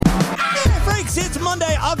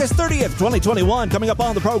Monday, August 30th, 2021. Coming up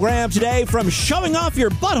on the program today, from showing off your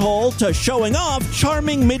butthole to showing off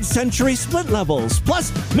charming mid-century split levels.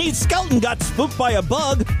 Plus, Meade Skelton got spooked by a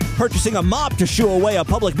bug, purchasing a mop to shoo away a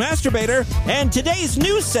public masturbator, and today's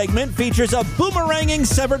news segment features a boomeranging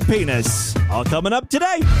severed penis. All coming up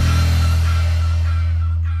today.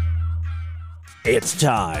 It's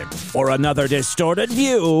time for another Distorted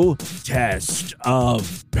View test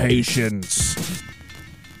of patience.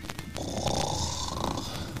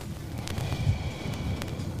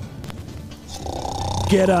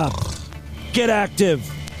 Get up, get active,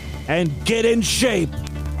 and get in shape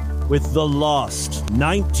with the lost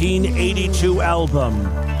 1982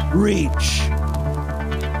 album, Reach,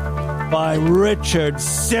 by Richard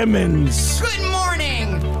Simmons. Good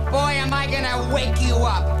morning! Boy, am I gonna wake you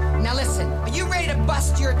up. Now listen, are you ready to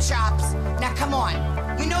bust your chops? Now come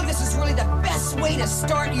on. You know this is really the best way to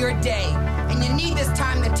start your day, and you need this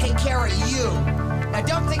time to take care of you. Now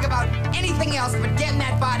don't think about anything else but getting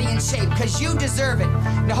that body in shape, because you deserve it.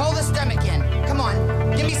 Now hold the stomach in. Come on,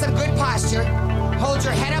 give me some good posture. Hold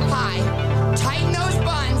your head up high. Tighten those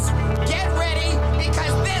buns. Get ready,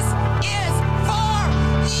 because this is for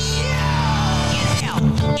you! Inhale,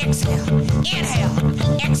 exhale, inhale,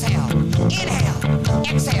 exhale, inhale,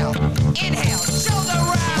 exhale, inhale. Shoulder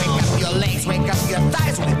round. Wake up your legs, wake up your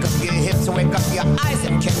thighs, wake up your hips, wake up your eyes.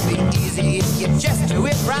 It can be easy if you just do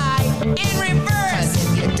it right. In reverse.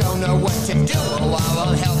 If you don't know what to do, I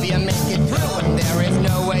will help you make it through. And there is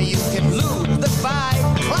no way you can lose the fight.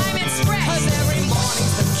 Climb and stretch, 'cause every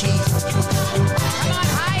morning's the key. Come on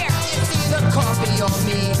higher. It's either coffee or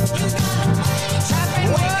me. Chop and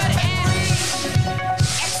wood and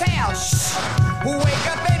exhale. Shh. Wake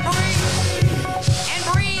up and breathe. And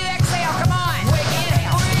breathe. Exhale. Come on. Wake and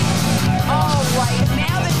breathe. All right.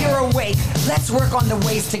 Now that you're awake, let's work on the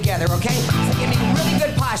waist together, okay? So give me really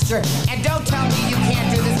good posture. And don't tell me you can't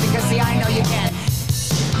do this, because, see, I know you can.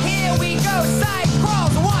 Here we go. Side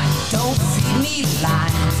crawls. 1. Don't feed me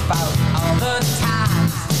lines about all the time.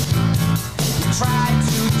 You try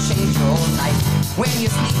to change your life when you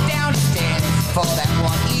sneak downstairs for that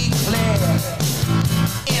one eclair.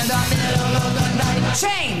 In the middle of the night,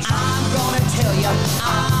 change. I'm gonna tell you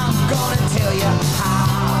how. I'm gonna tell you how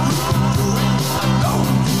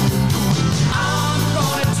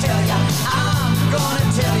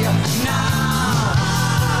you now.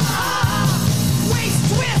 Waist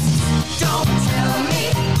twist. Don't tell me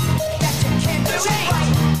that you can't do it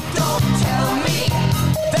right. Don't tell me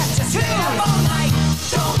that you stay up all night.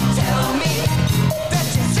 Don't tell me that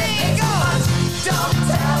you sing much. Don't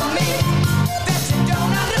tell me that you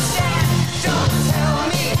don't understand. Don't tell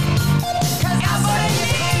me, 'cause I'm what I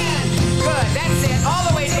need. Good, that's it, all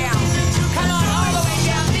the way down. Come on, all the way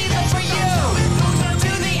down. These are for you. To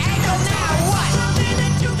the ankle now. What?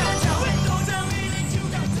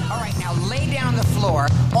 All right, now lay down on the floor,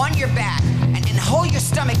 on your back, and hold your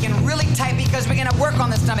stomach in really tight, because we're gonna work on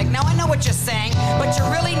the stomach. Now I know what you're saying, but you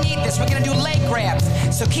really need this. We're gonna do leg grabs.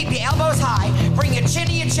 So keep your elbows high, bring your chin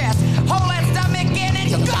to your chest, hold that stomach in, and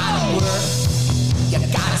you gotta work, you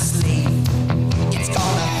gotta sleep. It's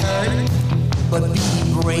gonna hurt, but be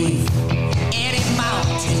brave. Any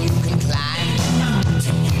mountain you can climb,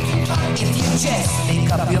 if you just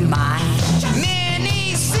make up your mind.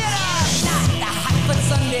 Mini sit-ups, not the hot for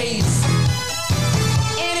Sundays.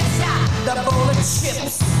 And it's not the bowl of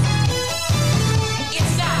chips.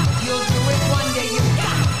 It's not, you'll do it one day. You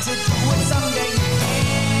got to do it someday. You can.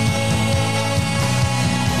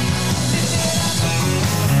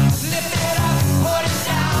 Lift it up, put it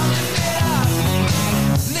down, lift it up.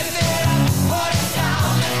 Lift it up, put it down,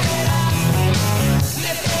 lift it up.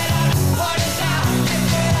 Lift it up, put it down,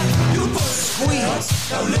 lift it up. You put it squeeze.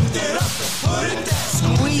 Now lift it up and put it down.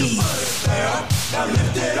 Squeeze. You put it there. Now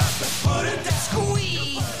lift it up and put it down.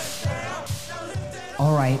 Squeeze.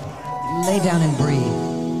 All right, lay down and breathe.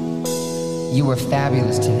 You were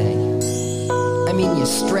fabulous today. I mean, you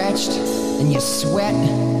stretched and you sweat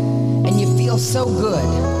and you feel so good.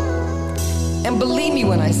 And believe me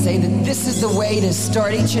when I say that this is the way to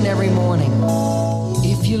start each and every morning.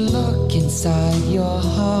 If you look inside your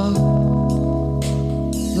heart,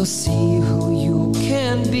 you'll see who you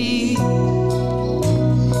can be,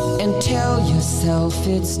 and tell yourself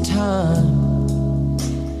it's time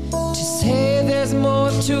to say there's more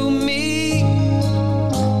to me.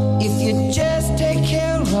 If you just take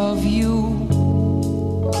care of you,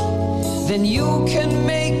 then you can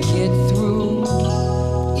make it through.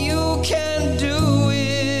 You can do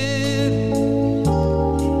it.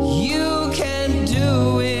 You can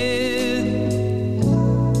do it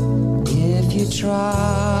if you try.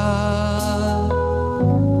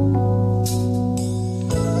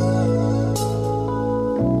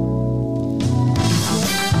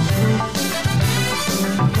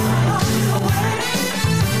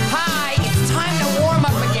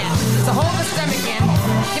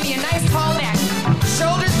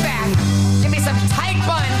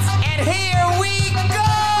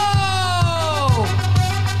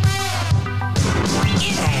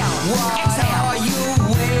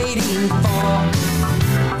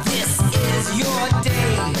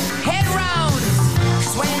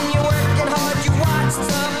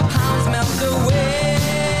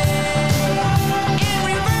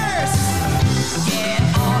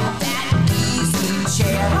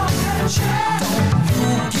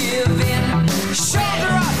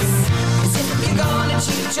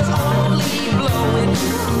 you'll only blow it.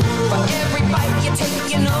 For every bite you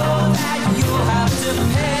take, you know that you'll have to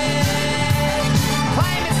pay.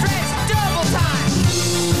 Climb and stretch double time.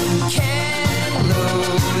 Can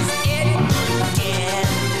lose it. Get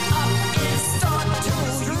up and start to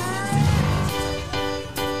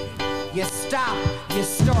You stop, you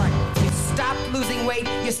start. You stop losing weight,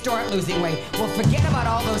 you start losing weight. Well, forget about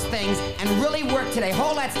all those things and really work today.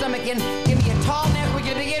 Hold that stomach in. Give me a tall neck with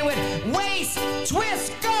you to begin with. Waist,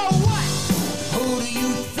 twist, go, what? Who do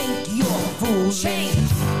you think you're fooling? Change.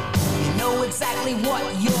 You know exactly what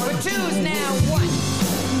you're for twos now, one.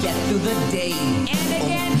 Get through the day. And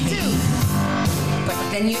again, two. But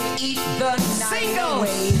then you eat the night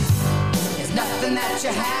away. There's nothing that you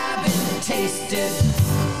haven't tasted.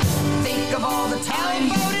 Think of all the time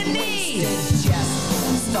you wasted.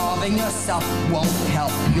 Just starving yourself won't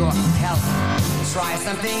help your health. Try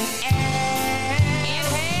something.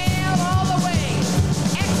 Inhale all the way.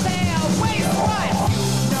 Exhale, wait, what? You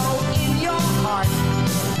know in your heart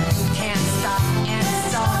you can't stop and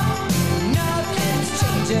stop. Nothing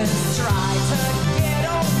changes. Try to get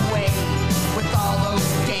away with all those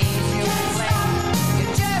games you play. You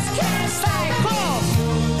just can't stay close. You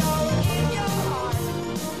know in your heart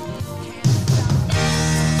you can't stop.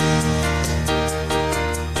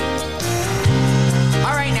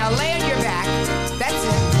 All right, now lay on your back. That's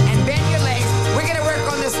it. And bend your legs. We're going to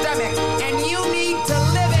work on the stomach. And you need to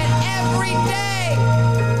live it every day.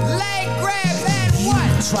 Leg grabs and what?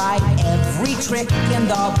 Try every trick in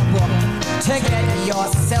the book to get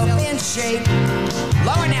yourself in shape.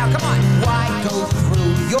 Lower now, come on. Why go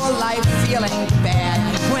through your life feeling bad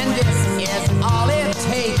when this is all it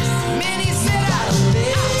takes? Many sit-ups.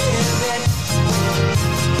 Live it.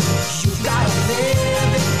 You gotta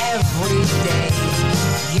live it every day.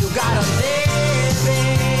 You gotta live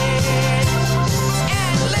it.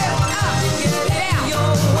 And live up, get down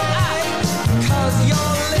your way. 'Cause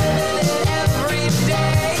you're living it every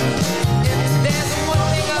day. If there's one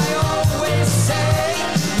thing I always say,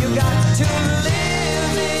 you got to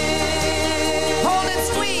live it. Hold and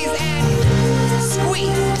squeeze and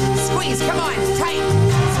squeeze. Squeeze, come on, tight.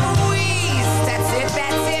 Squeeze. That's it.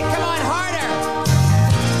 Come on, harder.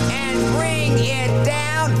 And bring it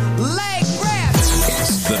down. Leg grab.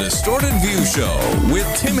 It's the Distorted View Show with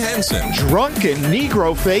Tim Henson. Drunken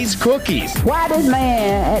Negro face cookies. Why does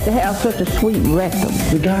man have to have such a sweet rectum?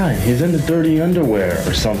 The guy, he's in the dirty underwear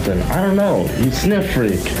or something. I don't know. He's sniff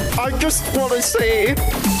freak. I just want to say,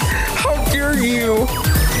 how dare you?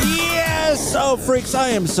 Yes! Oh, freaks, I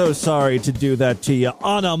am so sorry to do that to you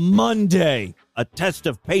on a Monday. A test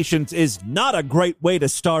of patience is not a great way to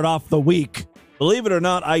start off the week. Believe it or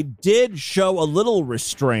not, I did show a little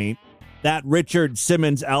restraint. That Richard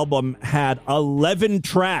Simmons album had 11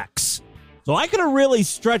 tracks. So I could have really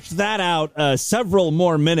stretched that out several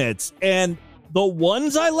more minutes. And the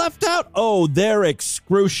ones I left out, oh, they're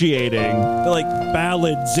excruciating. They're like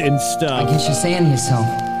ballads and I stuff. guess you're saying to yourself,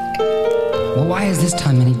 well, why is this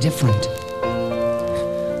time any different?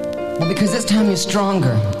 Well, because this time you're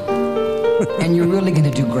stronger. And you're really going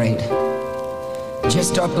to do great. Just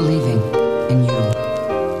start believing in you.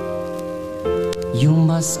 You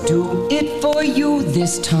must do it for you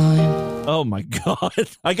this time. Oh, my God.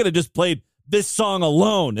 I could have just played this song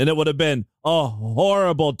alone, and it would have been a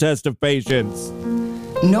horrible test of patience.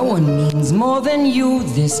 No one means more than you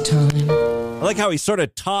this time. I like how he sort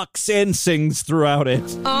of talks and sings throughout it.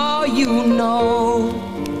 Oh, you know,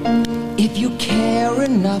 if you care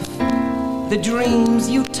enough, the dreams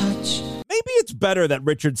you touch. Maybe it's better that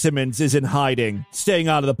Richard Simmons is in hiding, staying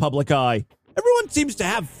out of the public eye. Everyone seems to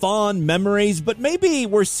have fond memories, but maybe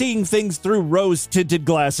we're seeing things through rose-tinted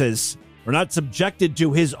glasses. We're not subjected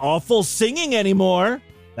to his awful singing anymore.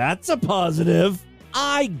 That's a positive.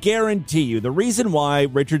 I guarantee you the reason why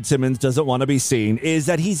Richard Simmons doesn't want to be seen is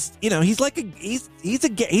that he's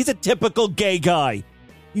a typical gay guy.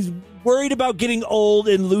 He's worried about getting old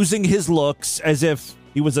and losing his looks as if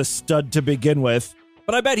he was a stud to begin with.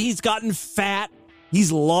 But I bet he's gotten fat.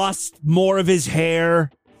 He's lost more of his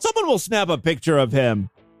hair. Someone will snap a picture of him.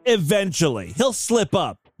 Eventually, he'll slip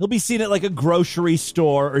up. He'll be seen at like a grocery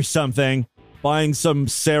store or something, buying some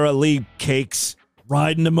Sara Lee cakes,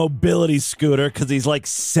 riding a mobility scooter because he's like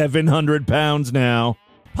 700 pounds now.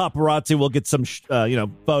 Paparazzi will get some,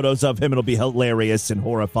 photos of him. It'll be hilarious and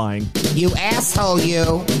horrifying. You asshole,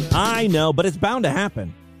 you. I know, but it's bound to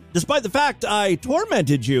happen. Despite the fact I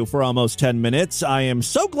tormented you for almost 10 minutes, I am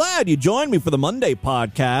so glad you joined me for the Monday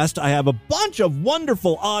podcast. I have a bunch of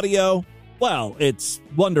wonderful audio. Well, it's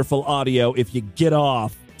wonderful audio if you get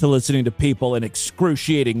off to listening to people in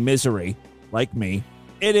excruciating misery, like me.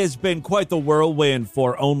 It has been quite the whirlwind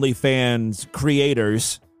for OnlyFans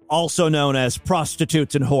creators, also known as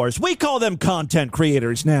prostitutes and whores. We call them content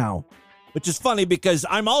creators now, which is funny because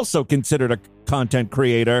I'm also considered a content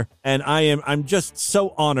creator, and I'm just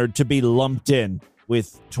so honored to be lumped in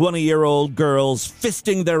with 20-year-old girls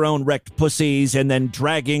fisting their own wrecked pussies and then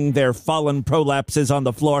dragging their fallen prolapses on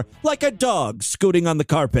the floor like a dog scooting on the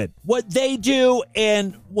carpet. What they do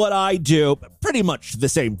and what I do, pretty much the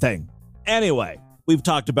same thing. Anyway, we've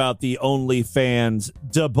talked about the OnlyFans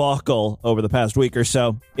debacle over the past week or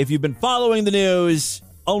so. If you've been following the news,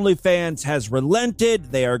 OnlyFans has relented.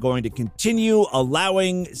 They are going to continue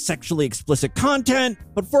allowing sexually explicit content.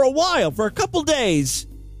 But for a while, for a couple days,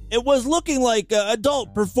 it was looking like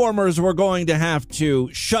adult performers were going to have to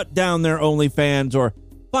shut down their OnlyFans or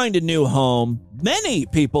find a new home. Many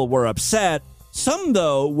people were upset. Some,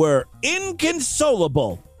 though, were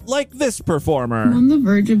inconsolable, like this performer. I'm on the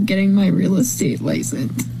verge of getting my real estate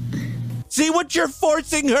license. See what you're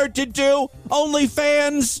forcing her to do,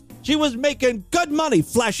 OnlyFans? She was making good money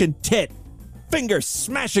flashing tit, fingers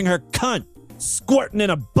smashing her cunt, squirting in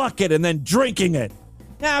a bucket and then drinking it.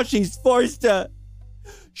 Now she's forced to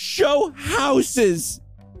show houses,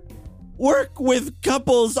 work with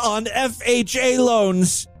couples on FHA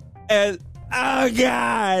loans, and, oh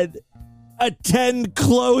God, attend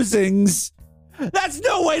closings. That's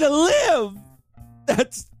no way to live.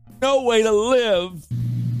 That's no way to live.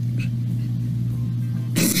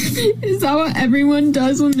 Is that what everyone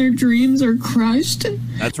does when their dreams are crushed?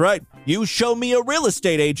 That's right. You show me a real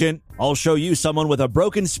estate agent, I'll show you someone with a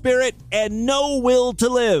broken spirit and no will to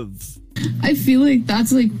live. I feel like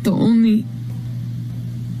that's the only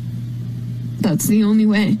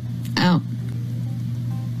way out.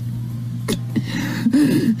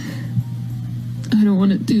 I don't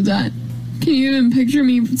want to do that. Can you even picture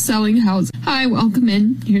me selling houses? Hi, welcome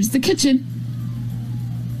in. Here's the kitchen.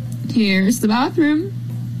 Here's the bathroom.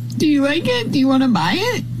 Do you like it? Do you want to buy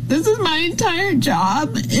it? This is my entire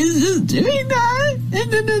job, is just doing that.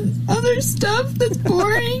 And then there's other stuff that's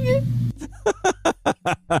boring.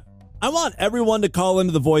 I want everyone to call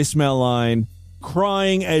into the voicemail line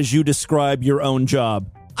crying as you describe your own job.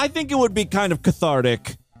 I think it would be kind of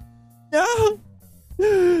cathartic. Now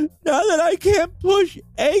that I can't push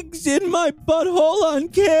eggs in my butthole on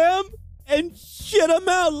cam and shit them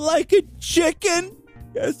out like a chicken,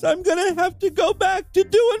 guess I'm gonna have to go back to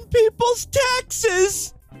doing people's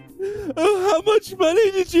taxes. Oh, how much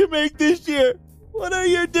money did you make this year? What are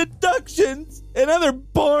your deductions? And other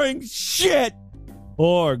boring shit.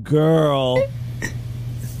 Poor girl.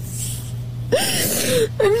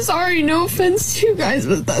 I'm sorry, no offense to you guys,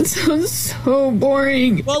 but that sounds so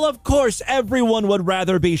boring. Well, of course, everyone would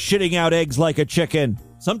rather be shitting out eggs like a chicken.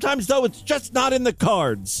 Sometimes, though, it's just not in the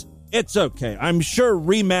cards. It's okay. I'm sure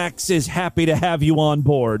Remax is happy to have you on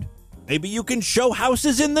board. Maybe you can show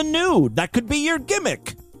houses in the nude. That could be your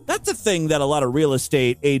gimmick. That's a thing that a lot of real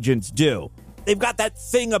estate agents do. They've got that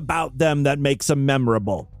thing about them that makes them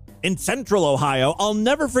memorable. In Central Ohio, I'll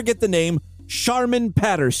never forget the name Charmin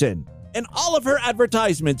Patterson. In all of her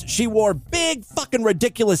advertisements, she wore big fucking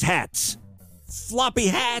ridiculous hats. Floppy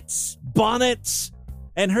hats, bonnets,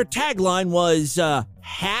 and her tagline was,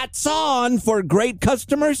 hats on for great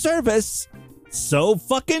customer service. So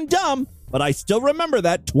fucking dumb, but I still remember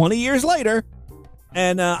that 20 years later.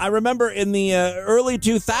 And I remember in the early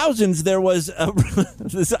 2000s, there was,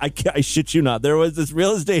 I shit you not, there was this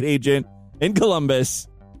real estate agent in Columbus,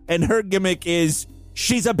 and her gimmick is,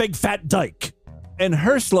 she's a big fat dyke. And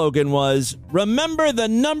her slogan was, remember the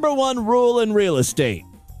number one rule in real estate,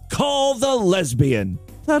 call the lesbian.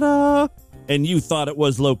 Ta-da! And you thought it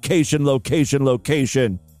was location, location,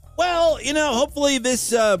 location. Well, hopefully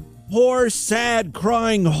this poor, sad,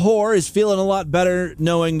 crying whore is feeling a lot better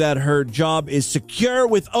knowing that her job is secure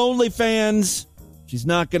with OnlyFans. She's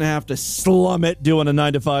not going to have to slum it doing a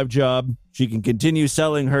 9-to-5 job. She can continue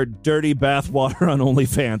selling her dirty bathwater on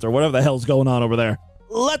OnlyFans or whatever the hell's going on over there.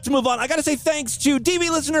 Let's move on. I got to say thanks to DV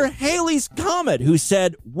listener Haley's Comet, who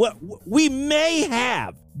said, we may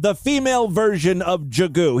have the female version of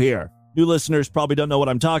Jagoo here. New listeners probably don't know what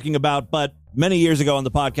I'm talking about, but many years ago on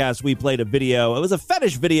the podcast, we played a video. It was a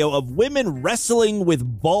fetish video of women wrestling with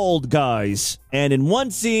bald guys. And in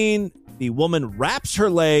one scene, the woman wraps her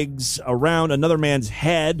legs around another man's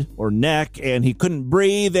head or neck, and he couldn't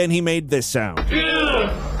breathe, and he made this sound.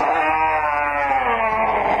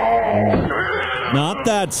 Not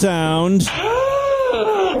that sound.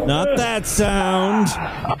 Not that sound.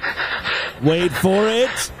 Wait for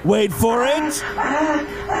it. Wait for it.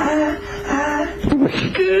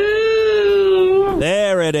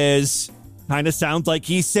 There it is. Kind of sounds like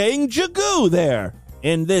he's saying Jagoo there.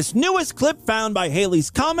 In this newest clip found by Haley's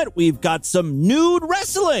Comet, we've got some nude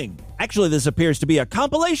wrestling. Actually, this appears to be a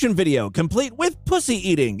compilation video complete with pussy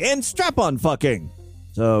eating and strap-on fucking.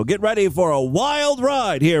 So get ready for a wild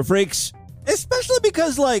ride here, freaks. Especially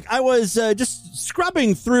because, I was just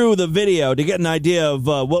scrubbing through the video to get an idea of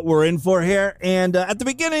what we're in for here. And at the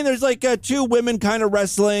beginning, there's two women kind of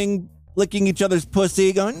wrestling, licking each other's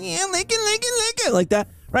pussy, going, yeah, lick it, like that,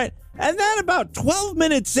 right? And then about 12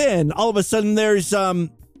 minutes in, all of a sudden, there's a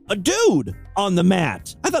dude on the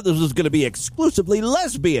mat. I thought this was going to be exclusively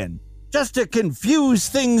lesbian. Just to confuse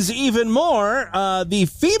things even more, the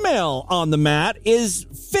female on the mat is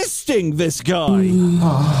fisting this guy. You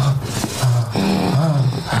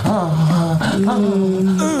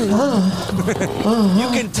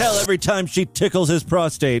can tell every time she tickles his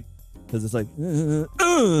prostate, because it's like,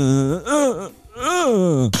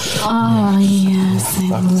 Oh, yes,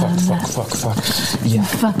 I love that. Fuck. You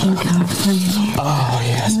fucking come for me. Oh,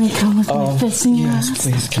 yes. Can we come with my fist in your ass? Yes,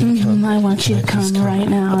 please, can you come? I want you to come right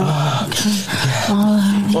now.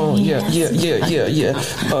 Oh, yeah.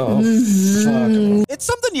 Oh, fuck. It's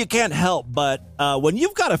something you can't help, but when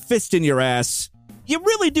you've got a fist in your ass, you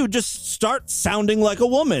really do just start sounding like a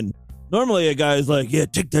woman. Normally a guy's like, yeah,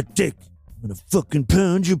 take that dick. I'm gonna fucking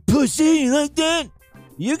pound your pussy like that.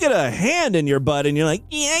 You get a hand in your butt and you're like,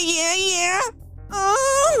 yeah.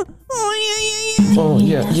 Oh, yeah. Oh,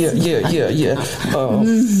 yeah. Oh,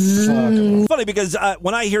 fuck. Funny because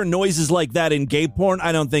when I hear noises like that in gay porn,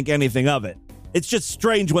 I don't think anything of it. It's just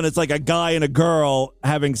strange when it's like a guy and a girl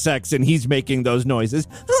having sex and he's making those noises.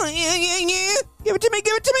 Oh, yeah. Give it to me.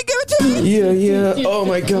 Yeah. Oh,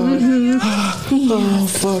 my God. Oh,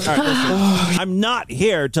 fuck. All right, listen. I'm not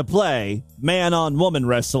here to play man-on-woman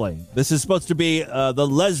wrestling. This is supposed to be the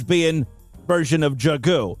lesbian version of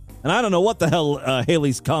Jagu. And I don't know what the hell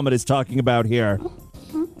Haley's Comet is talking about here.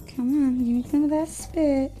 Come on, give me some of that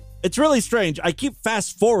spit. It's really strange. I keep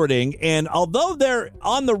fast-forwarding, and although they're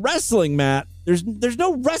on the wrestling mat, there's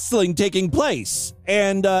no wrestling taking place.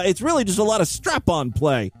 And it's really just a lot of strap-on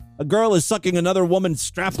play. A girl is sucking another woman's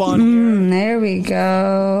strap-on here. There we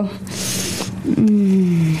go.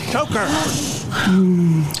 Choker.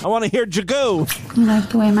 I want to hear Jagu. You like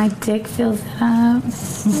the way my dick fills it up?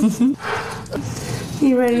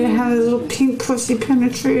 You ready to have a little pink pussy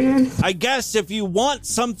penetrated? I guess if you want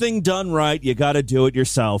something done right, you got to do it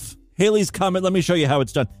yourself. Haley's Comet, let me show you how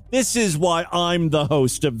it's done. This is why I'm the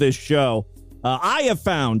host of this show. I have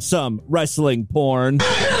found some wrestling porn.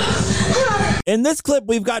 In this clip,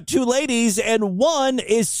 we've got two ladies, and one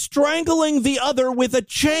is strangling the other with a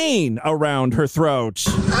chain around her throat.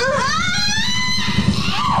 Up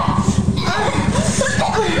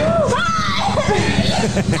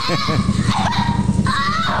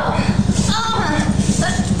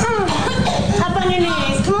on your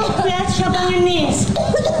knees. Come on, bitch. Up on your knees.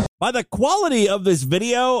 By the quality of this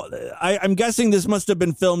video, I'm guessing this must have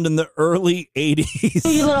been filmed in the early 80s.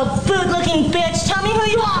 You little boot-looking bitch. Tell me who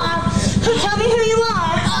you are. Tell me who you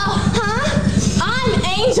are. Huh? I'm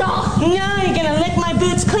Angel. No, you're gonna lick my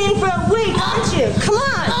boots clean for a week, aren't you? Come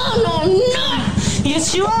on. Oh, no.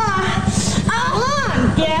 Yes, you are. Come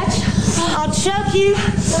on, bitch. I'll choke you.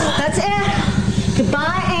 That's it.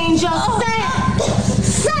 Goodbye, Angel.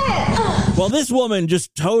 Say it. Well, this woman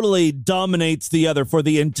just totally dominates the other for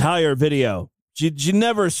the entire video. She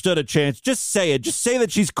never stood a chance. Just say it. Just say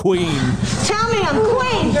that she's queen. Tell me I'm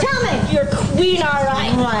queen. Tell me. You're queen, all right.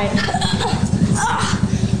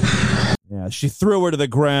 Yeah, she threw her to the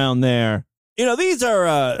ground there. You know, these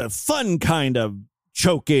are fun kind of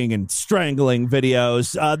choking and strangling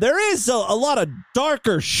videos. There is a lot of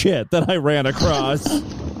darker shit that I ran across.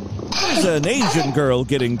 There's an Asian girl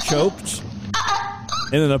getting choked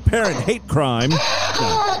in an apparent hate crime.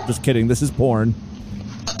 No, just kidding. This is porn.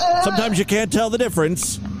 Sometimes you can't tell the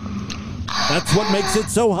difference. That's what makes it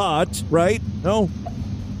so hot, right? No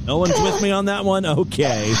one's with me on that one?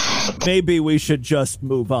 Okay. Maybe we should just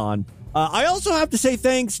move on. I also have to say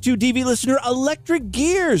thanks to DV listener Electric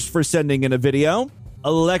Gears for sending in a video.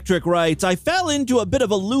 Electric writes, I fell into a bit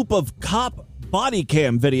of a loop of cop body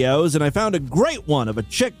cam videos, and I found a great one of a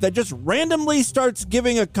chick that just randomly starts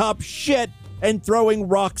giving a cop shit and throwing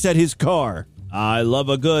rocks at his car. I love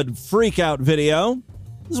a good freak out video.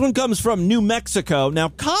 This one comes from New Mexico. Now,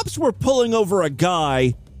 cops were pulling over a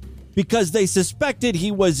guy because they suspected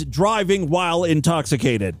he was driving while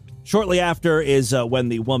intoxicated. Shortly after is when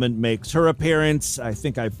the woman makes her appearance. I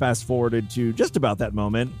think I fast-forwarded to just about that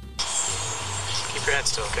moment. Keep your head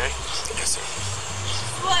still, okay? Yes, sir.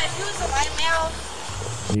 What? If he was a white male?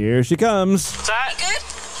 Here she comes. What's that? Good?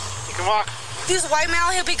 You can walk. If he was a white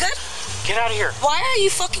male, he'll be good? Get out of here. Why are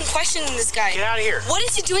you fucking questioning this guy? Get out of here. What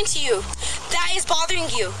is he doing to you? that is bothering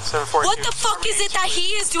you? 742. What the fuck is it that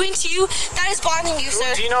he is doing to you that is bothering you,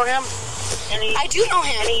 sir? Do you know him? I do know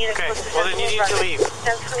him. Okay, well then you need to leave.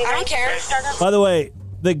 I don't care. By the way,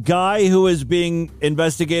 the guy who is being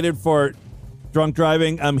investigated for drunk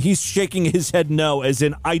driving, he's shaking his head no, as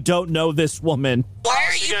in, I don't know this woman. Why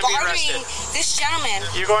are you bothering this gentleman?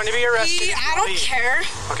 You're going to be arrested. I don't care.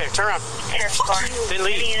 Okay, turn around. Then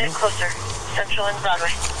leave. Unit closer. Central and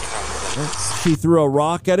Broadway. She threw a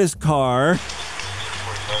rock at his car.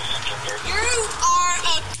 You are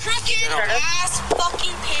a crooked ass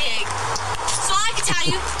fucking pig. So I can tell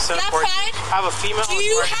you, you have pride? I have a female. Do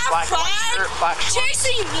you have pride?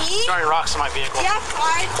 Chasing me? Throwing rocks in my vehicle. Do you have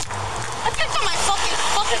pride? I picked up my fucking.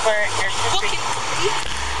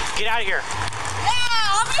 Get out of here.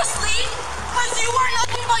 Yeah, obviously, because you are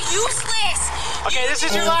nothing but useless. Okay, this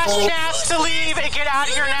is your last chance to leave and get out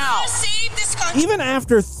of here now. Save this country. Even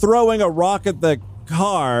after throwing a rock at the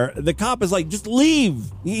car, the cop is like, just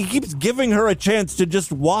leave. He keeps giving her a chance to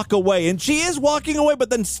just walk away, and she is walking away, but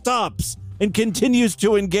then stops and continues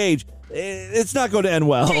to engage. It's not going to end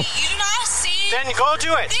well. You do not see. Then go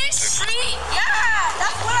do it. This street, yeah,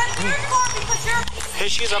 that's what I'm here for, because you're. Hey,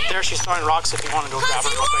 she's up there. She's throwing rocks if you want to go grab her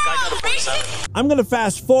real quick. I got a 47. I'm going to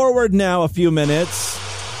fast forward now a few minutes.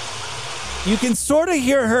 You can sort of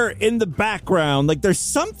hear her in the background. Like there's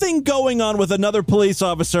something going on with another police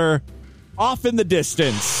officer off in the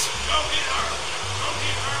distance.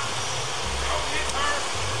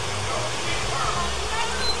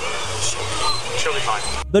 She'll be fine.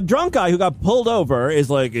 The drunk guy who got pulled over is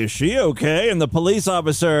like, is she okay? And the police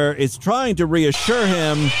officer is trying to reassure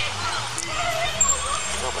him.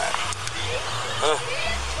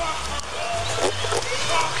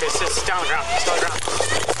 Okay, sit down on the ground. Sit on the ground.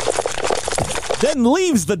 Then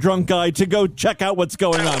leaves the drunk guy to go check out what's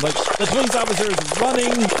going on. Like, the police officer is running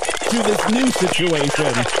to this new situation.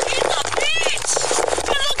 Bitch!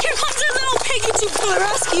 But look, here comes a little piggy to the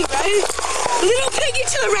rescue, right? Little piggy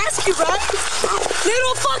to the rescue, right?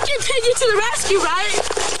 Little fucking piggy to the rescue, right?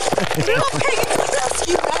 Little piggy to the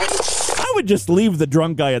rescue, right? I would just leave the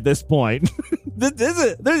drunk guy at this point.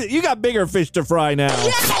 You got bigger fish to fry now.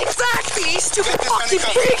 Yeah, exactly, you stupid fucking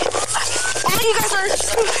pig! All you guys are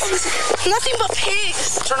nothing but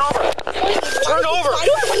pigs. Turn over. Turn over. Why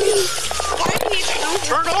do I need to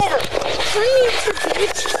turn over? Turn me into a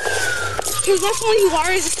bitch. Because that's all you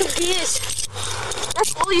are, is just a bitch.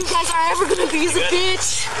 That's all you guys are ever gonna be, is a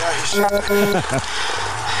bitch.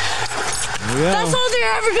 That's all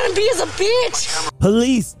they're ever gonna be, is a bitch.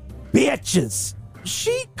 Police bitches.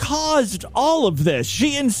 She caused all of this.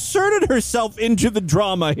 She inserted herself into the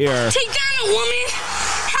drama here. Take down a woman.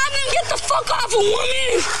 Have them get the fuck off a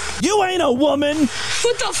woman. You ain't a woman.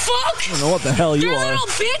 What the fuck? I don't know what the hell you They're are. little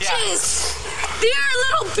bitches. Yeah. They're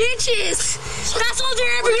little bitches. That's all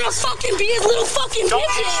they're ever gonna fucking be, is little fucking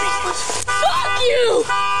bitches. Fuck you.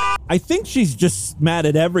 I think she's just mad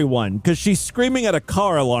at everyone because she's screaming at a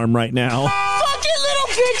car alarm right now. Fucking little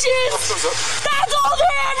bitches. That's all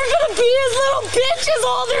they're ever gonna be, is little bitches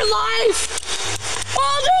all their life.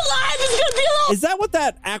 All their life is gonna be little. Is that what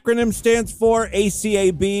that acronym stands for?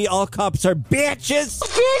 ACAB? All cops are bitches?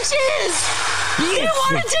 Bitches! You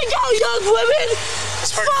wanna take out young women?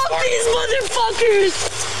 Fuck these motherfuckers!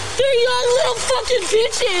 They're young little fucking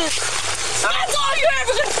bitches! That's all you're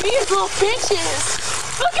ever gonna be, is little bitches!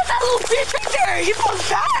 Look at that little bitch right there! You feel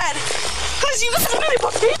bad! Cause you guys are nothing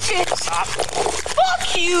but bitches! Stop.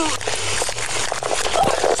 Fuck you!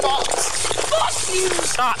 Stop. Fuck you!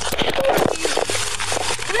 Stop. Fuck you!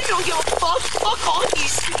 I don't give a fuck. Fuck all of you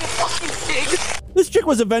stupid fucking pigs. This chick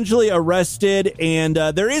was eventually arrested, and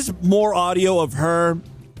there is more audio of her,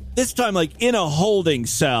 this time like in a holding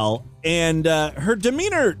cell, and her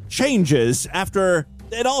demeanor changes after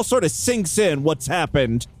it all sort of sinks in what's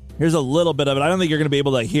happened. Here's a little bit of it. I don't think you're going to be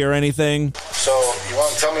able to hear anything. So, you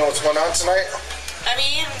want to tell me what's going on tonight? I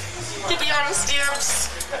mean, to be honest, dear,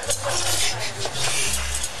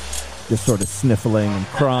 Just sort of sniffling and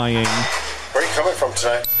crying. Where are you coming from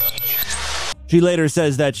tonight? She later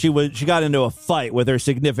says that she got into a fight with her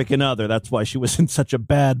significant other. That's why she was in such a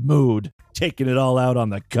bad mood, taking it all out on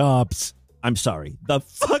the cops. I'm sorry, the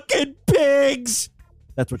fucking pigs.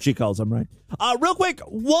 That's what she calls them, right? Real quick,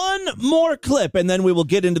 one more clip, and then we will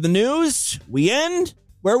get into the news. We end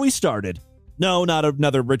where we started. No, not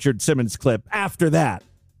another Richard Simmons clip after that.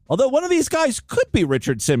 Although one of these guys could be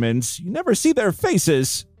Richard Simmons. You never see their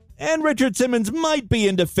faces. And Richard Simmons might be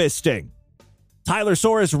into fisting.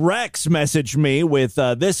 Tylersaurus Rex messaged me with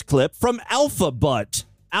this clip from Alphabutt.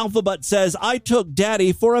 Alphabutt says, I took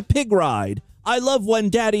Daddy for a pig ride. I love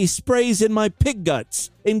when Daddy sprays in my pig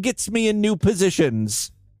guts and gets me in new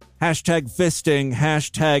positions. Hashtag fisting,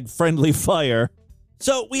 hashtag friendly fire.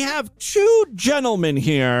 So we have two gentlemen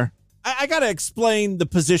here. I gotta explain the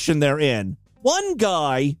position they're in. One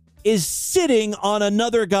guy is sitting on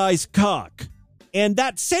another guy's cock. And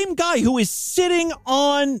that same guy who is sitting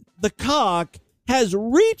on the cock has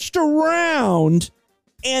reached around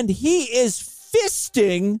and he is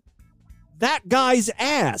fisting that guy's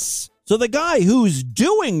ass. So the guy who's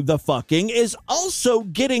doing the fucking is also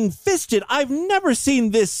getting fisted. I've never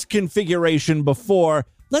seen this configuration before.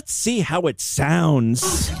 Let's see how it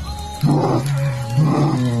sounds.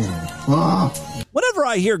 Whenever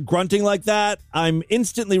I hear grunting like that, I'm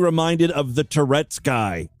instantly reminded of the Tourette's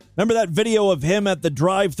guy. Remember that video of him at the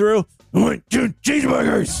drive-thru? I want 2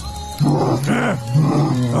 cheeseburgers.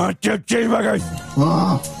 I want 2 cheeseburgers.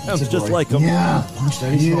 Sounds just like him. Yeah.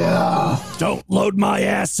 Don't load my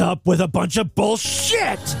ass up with a bunch of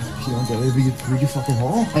bullshit. You want Daddy to breathe your fucking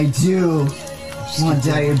hole? I do. I want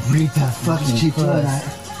Daddy to breathe that fucking keep doing that.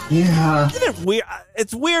 Yeah. Isn't it weird?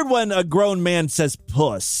 It's weird when a grown man says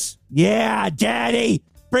puss. Yeah, Daddy,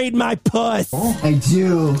 breathe my puss. I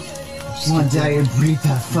do. I want Daddy to breathe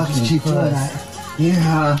that fucking keep doing that.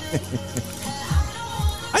 Yeah.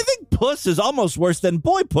 I think puss is almost worse than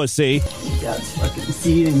boy pussy. That's fucking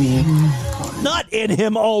seed in me. Not in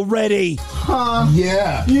him already. Huh?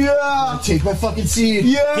 Yeah. Yeah. Take my fucking seed.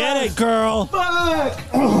 Yeah. Get it, girl. Fuck.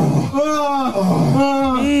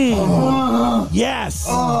 Yes.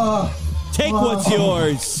 Take what's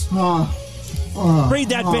yours. Breathe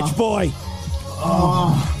that bitch, boy.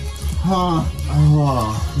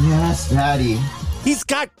 Yes, Daddy. He's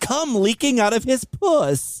got cum leaking out of his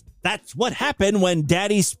puss. That's what happened when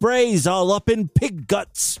Daddy sprays all up in pig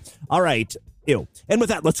guts. All right. Ew. And with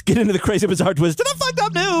that, let's get into the crazy, bizarre twist of the fucked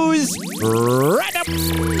up news. Right up.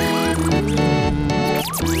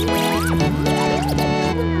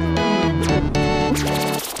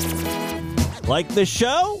 Like the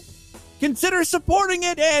show? Consider supporting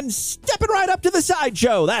it and stepping right up to the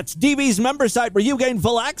sideshow. That's DV's member site where you gain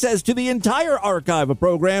full access to the entire archive of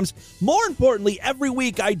programs. More importantly, every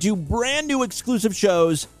week I do brand new exclusive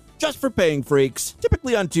shows just for paying freaks,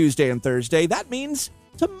 typically on Tuesday and Thursday. That means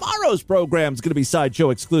tomorrow's program is going to be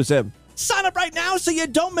Sideshow exclusive. Sign up right now so you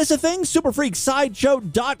don't miss a thing.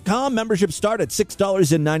 Superfreaksideshow.com. Memberships start at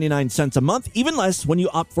 $6.99 a month, even less when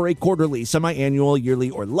you opt for a quarterly, semi-annual,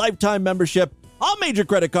 yearly, or lifetime membership. All major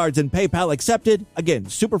credit cards and PayPal accepted. Again,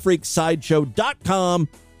 superfreaksideshow.com.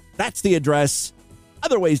 That's the address.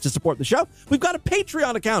 Other ways to support the show. We've got a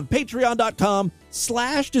Patreon account,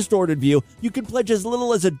 patreon.com/distortedview. You can pledge as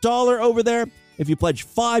little as $1 over there. If you pledge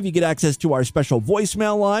 $5, you get access to our special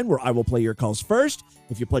voicemail line where I will play your calls first.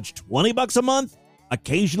 If you pledge $20 a month,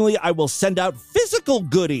 occasionally I will send out physical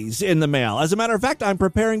goodies in the mail. As a matter of fact, I'm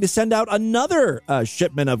preparing to send out another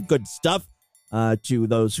shipment of good stuff to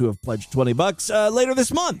those who have pledged $20 later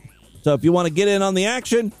this month. So if you want to get in on the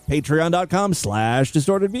action,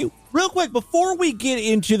 patreon.com/distortedview. Real quick, before we get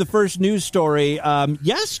into the first news story,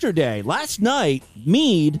 last night,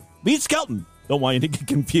 Mead Skelton. Don't want you to get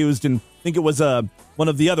confused and think it was one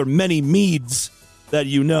of the other many Meads that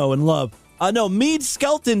you know and love. No, Mead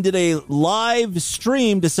Skelton did a live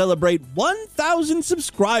stream to celebrate 1,000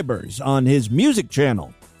 subscribers on his music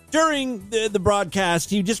channel. During the broadcast,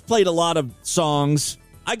 he just played a lot of songs.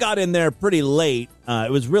 I got in there pretty late.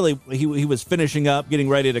 It was really, he was finishing up, getting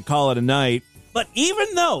ready to call it a night. But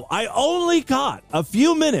even though I only caught a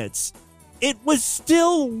few minutes, it was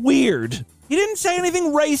still weird. He didn't say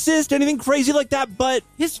anything racist, anything crazy like that, but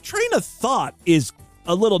his train of thought is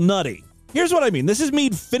a little nutty. Here's what I mean. This is me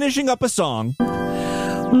finishing up a song.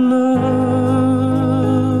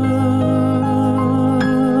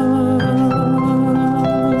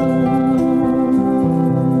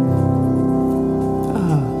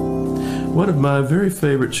 One of my very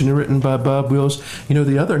favorites, written by Bob Wills.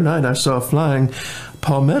 The other night I saw a flying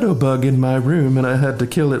palmetto bug in my room and I had to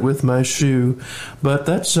kill it with my shoe. But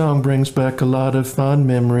that song brings back a lot of fond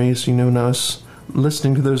memories, when I was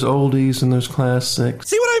listening to those oldies and those classics.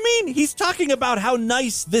 See what I mean? He's talking about how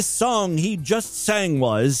nice this song he just sang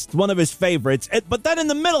was, one of his favorites. But then in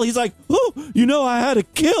the middle, he's like, I had to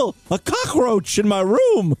kill a cockroach in my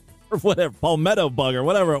room. Or whatever, palmetto bug or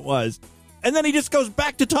whatever it was. And then he just goes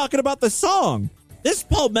back to talking about the song. This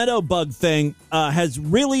palmetto bug thing has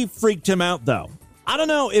really freaked him out, though. I don't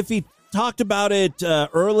know if he talked about it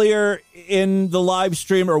earlier in the live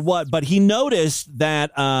stream or what, but he noticed that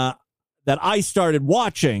I started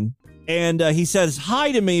watching, and he says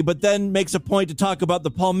hi to me, but then makes a point to talk about the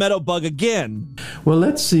palmetto bug again. Well,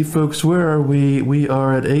 let's see, folks. Where are we? We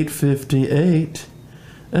are at 8:58.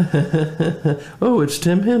 Oh, it's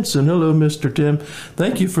Tim Henson. Hello, Mr. Tim.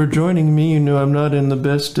 Thank you for joining me. You know I'm not in the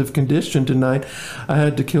best of condition tonight. I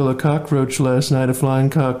had to kill a cockroach last night, a flying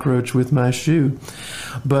cockroach with my shoe.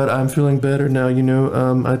 But I'm feeling better now. You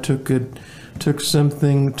know, I took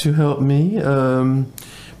something to help me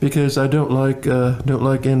because I don't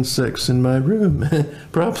like insects in my room.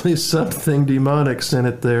 Probably something demonic's in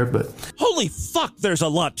it there, but... Holy fuck, there's a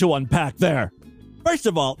lot to unpack there. First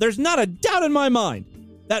of all, there's not a doubt in my mind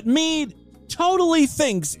that Mead totally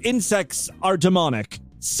thinks insects are demonic.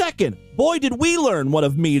 Second, boy did we learn one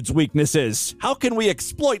of Mead's weaknesses. How can we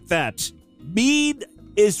exploit that? Mead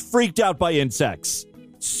is freaked out by insects.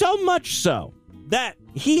 So much so that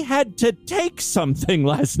he had to take something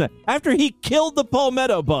last night. After he killed the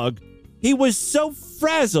palmetto bug, he was so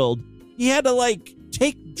frazzled, he had to,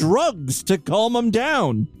 take drugs to calm him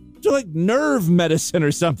down. To, nerve medicine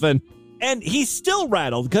or something. And he's still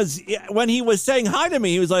rattled because when he was saying hi to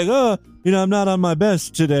me, he was like, oh, I'm not on my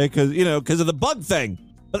best today because of the bug thing.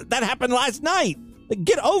 But that happened last night.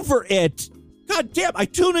 Get over it. God damn, I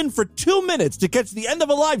tune in for 2 minutes to catch the end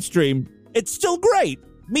of a live stream. It's still great.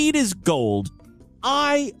 Meat is gold.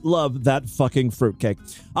 I love that fucking fruitcake.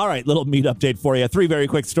 All right, little meat update for you. 3 very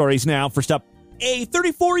quick stories now. First up, a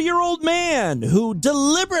 34-year-old man who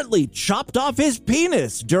deliberately chopped off his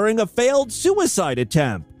penis during a failed suicide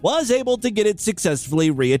attempt was able to get it successfully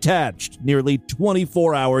reattached nearly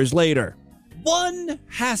 24 hours later. One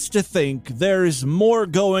has to think there's more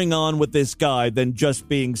going on with this guy than just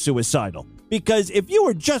being suicidal. Because if you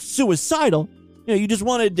were just suicidal, you just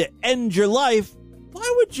wanted to end your life,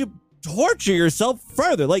 why would you torture yourself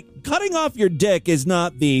further? Cutting off your dick is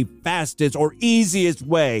not the fastest or easiest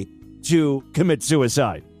way to commit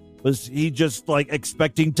suicide. Was he just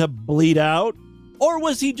expecting to bleed out? Or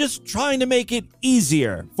was he just trying to make it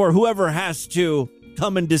easier for whoever has to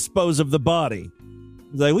come and dispose of the body?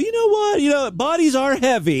 He's like, well, you know what? Bodies are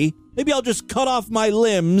heavy. Maybe I'll just cut off my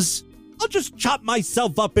limbs. I'll just chop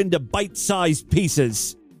myself up into bite-sized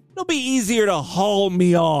pieces. It'll be easier to haul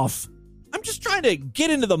me off. I'm just trying to get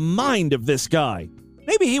into the mind of this guy.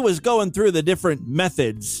 Maybe he was going through the different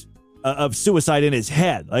methods of suicide in his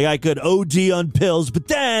head. I could OD on pills, but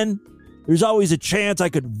then there's always a chance I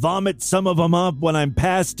could vomit some of them up when I'm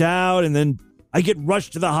passed out, and then I get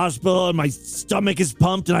rushed to the hospital and my stomach is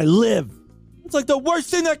pumped and I live. It's the worst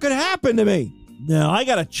thing that could happen to me. No, I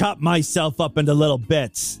gotta chop myself up into little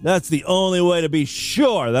bits. That's the only way to be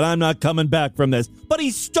sure that I'm not coming back from this. But he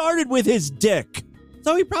started with his dick.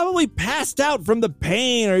 So he probably passed out from the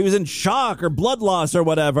pain, or he was in shock or blood loss or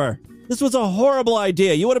whatever. This was a horrible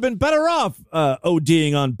idea. You would have been better off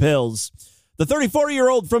ODing on pills. The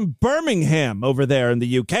 34-year-old from Birmingham over there in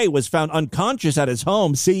the UK was found unconscious at his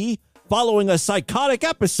home, following a psychotic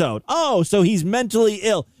episode. Oh, so he's mentally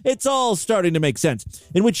ill. It's all starting to make sense.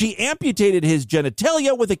 In which he amputated his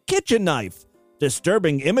genitalia with a kitchen knife.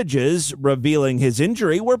 Disturbing images revealing his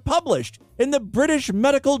injury were published in the British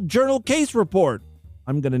Medical Journal case report.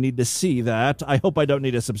 I'm going to need to see that. I hope I don't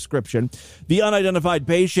need a subscription. The unidentified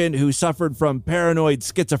patient who suffered from paranoid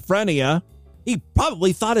schizophrenia, he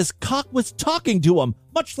probably thought his cock was talking to him,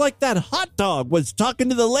 much like that hot dog was talking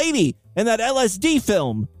to the lady in that LSD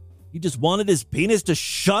film. He just wanted his penis to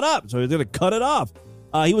shut up, so he was going to cut it off.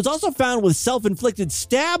 He was also found with self-inflicted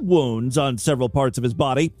stab wounds on several parts of his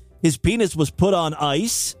body. His penis was put on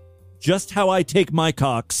ice, just how I take my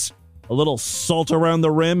cocks. A little salt around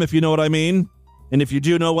the rim, if you know what I mean. And if you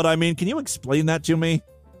do know what I mean, can you explain that to me?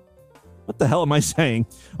 What the hell am I saying?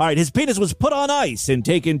 All right, his penis was put on ice and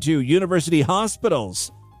taken to university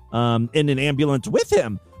hospitals in an ambulance with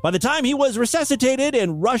him. By the time he was resuscitated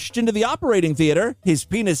and rushed into the operating theater, his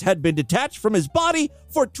penis had been detached from his body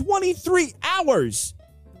for 23 hours.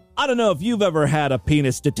 I don't know if you've ever had a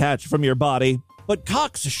penis detached from your body, but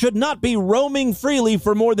cocks should not be roaming freely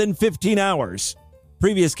for more than 15 hours.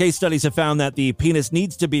 Previous case studies have found that the penis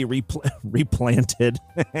needs to be replanted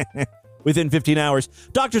within 15 hours.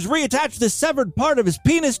 Doctors reattached the severed part of his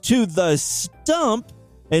penis to the stump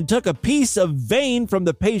and took a piece of vein from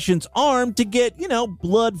the patient's arm to get,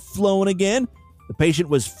 blood flowing again. The patient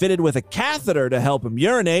was fitted with a catheter to help him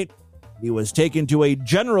urinate. He was taken to a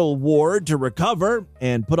general ward to recover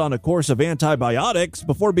and put on a course of antibiotics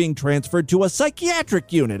before being transferred to a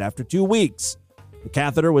psychiatric unit after 2 weeks. The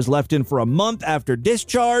catheter was left in for a month after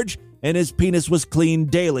discharge, and his penis was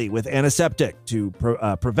cleaned daily with antiseptic to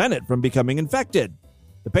prevent it from becoming infected.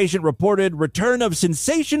 The patient reported return of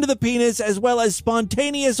sensation to the penis as well as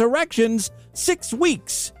spontaneous erections 6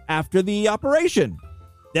 weeks after the operation.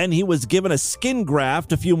 Then he was given a skin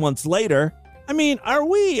graft a few months later. I mean, are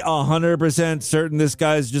we 100% certain this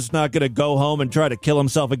guy's just not going to go home and try to kill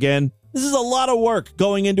himself again? This is a lot of work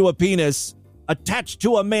going into a penis attached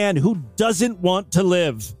to a man who doesn't want to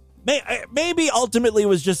live. Maybe ultimately it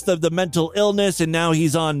was just the mental illness and now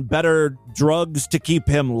he's on better drugs to keep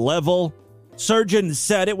him level. Surgeons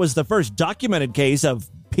said it was the first documented case of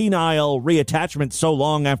penile reattachment so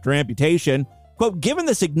long after amputation. Quote, given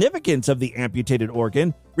the significance of the amputated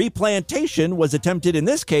organ, replantation was attempted in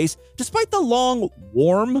this case despite the long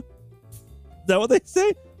warm. Is that what they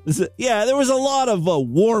say? Yeah, there was a lot of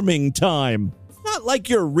warming time. It's not like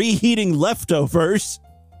you're reheating leftovers.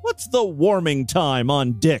 What's the warming time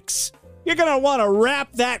on dicks? You're going to want to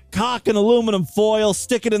wrap that cock in aluminum foil,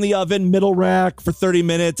 stick it in the oven, middle rack for 30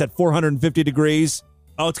 minutes at 450 degrees.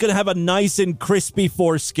 Oh, it's going to have a nice and crispy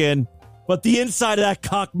foreskin, but the inside of that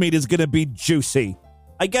cock meat is going to be juicy.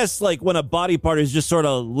 I guess like when a body part is just sort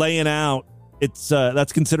of laying out,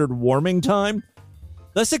 that's considered warming time.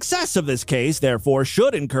 The success of this case, therefore,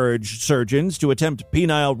 should encourage surgeons to attempt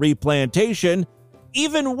penile replantation,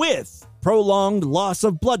 even with prolonged loss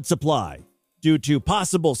of blood supply, due to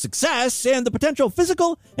possible success and the potential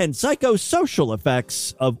physical and psychosocial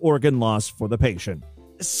effects of organ loss for the patient.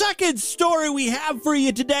 Second story we have for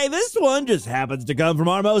you today. This one just happens to come from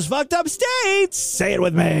our most fucked up states. Say it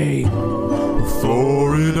with me.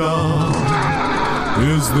 Florida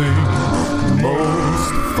is the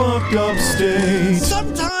most fucked up state.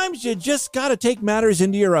 Sometimes you just gotta take matters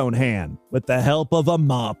into your own hand with the help of a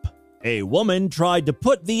mop. A woman tried to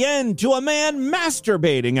put the end to a man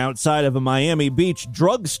masturbating outside of a Miami Beach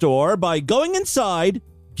drugstore by going inside,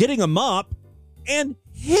 getting a mop, and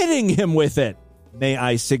hitting him with it. May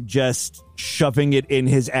I suggest shoving it in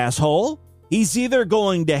his asshole? He's either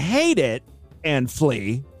going to hate it and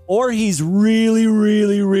flee, or he's really,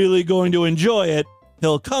 really, really going to enjoy it.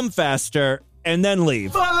 He'll come faster and then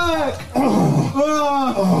leave. Fuck!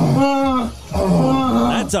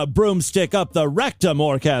 That's a broomstick up the rectum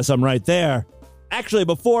orgasm right there. Actually,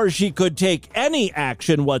 before she could take any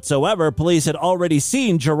action whatsoever, police had already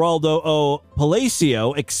seen Geraldo O.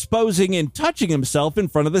 Palacio exposing and touching himself in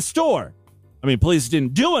front of the store. I mean, police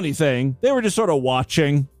didn't do anything. They were just sort of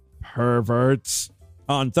watching. Perverts.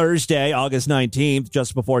 On Thursday, August 19th,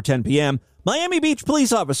 just before 10 p.m., Miami Beach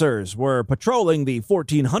police officers were patrolling the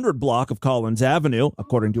 1400 block of Collins Avenue,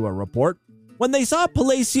 according to a report, when they saw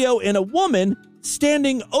Palacio and a woman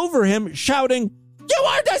standing over him shouting, "You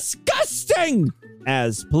are disgusting!"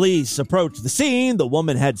 As police approached the scene, the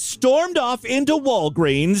woman had stormed off into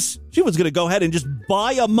Walgreens. She was going to go ahead and just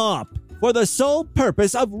buy a mop for the sole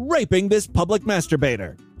purpose of raping this public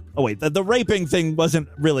masturbator. Oh, wait, the raping thing wasn't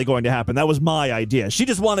really going to happen. That was my idea. She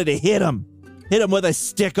just wanted to hit him with a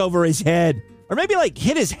stick over his head. Or maybe, like,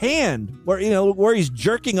 hit his hand where he's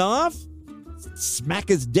jerking off. Smack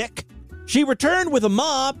his dick. She returned with a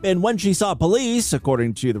mop, and when she saw police,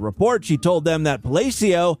 according to the report, she told them that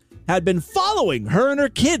Palacio had been following her and her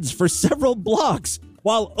kids for several blocks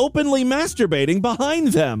while openly masturbating behind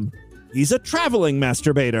them. He's a traveling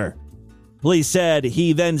masturbator. Police said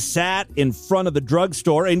he then sat in front of the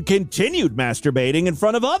drugstore and continued masturbating in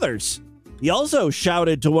front of others. He also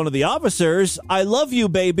shouted to one of the officers, "I love you,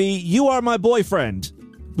 baby. You are my boyfriend."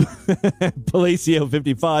 Palacio,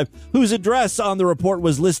 55, whose address on the report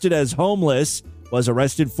was listed as homeless, was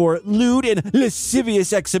arrested for lewd and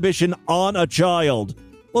lascivious exhibition on a child.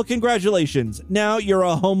 Well, congratulations. Now you're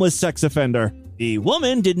a homeless sex offender. The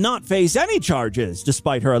woman did not face any charges,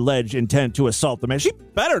 despite her alleged intent to assault the man. She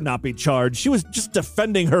better not be charged. She was just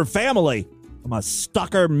defending her family from a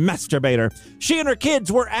stalker masturbator. She and her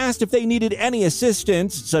kids were asked if they needed any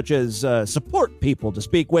assistance, such as support people to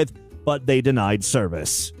speak with, but they denied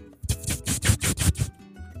service.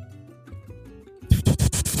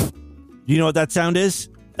 You know what that sound is?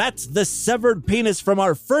 That's the severed penis from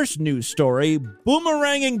our first news story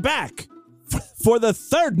boomeranging back for the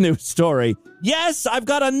third news story. Yes, I've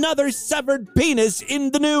got another severed penis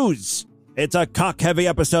in the news. It's a cock-heavy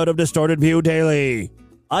episode of Distorted View Daily.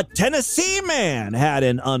 A Tennessee man had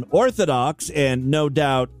an unorthodox and no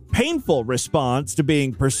doubt painful response to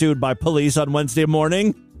being pursued by police on Wednesday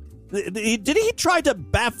morning. Did he try to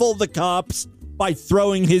baffle the cops by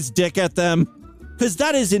throwing his dick at them? Because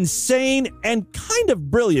that is insane and kind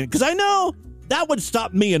of brilliant. Because I know that would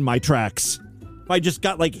stop me in my tracks. If I just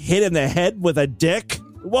got like hit in the head with a dick.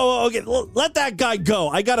 Whoa, okay, let that guy go.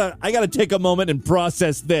 I gotta take a moment and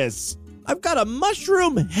process this. I've got a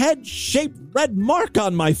mushroom head-shaped red mark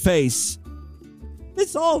on my face.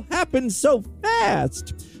 This all happened so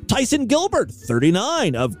fast. Tyson Gilbert,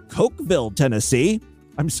 39, of Cookeville, Tennessee.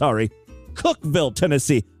 I'm sorry, Cookeville,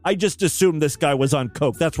 Tennessee. I just assumed this guy was on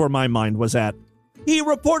coke. That's where my mind was at. He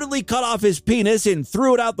reportedly cut off his penis and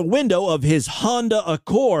threw it out the window of his Honda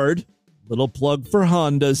Accord. Little plug for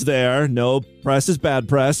Hondas there. No press is bad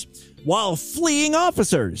press. While fleeing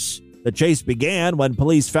officers. The chase began when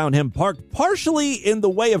police found him parked partially in the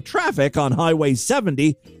way of traffic on Highway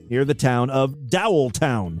 70 near the town of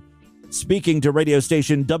Dowelltown. Speaking to radio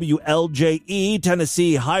station WLJE,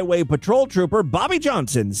 Tennessee Highway Patrol Trooper Bobby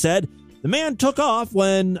Johnson said the man took off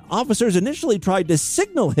when officers initially tried to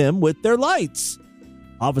signal him with their lights.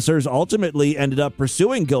 Officers ultimately ended up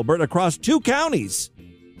pursuing Gilbert across 2 counties.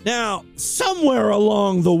 Now, somewhere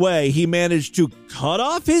along the way, he managed to cut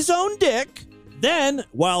off his own dick. Then,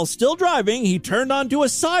 while still driving, he turned onto a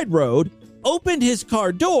side road, opened his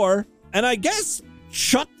car door, and I guess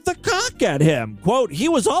chucked the cock at him. Quote, he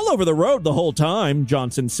was all over the road the whole time,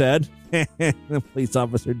 Johnson said. Police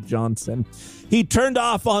Officer Johnson. He turned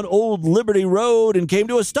off on Old Liberty Road and came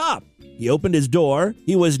to a stop. He opened his door.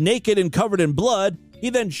 He was naked and covered in blood. He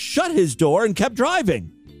then shut his door and kept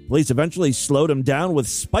driving. Police eventually slowed him down with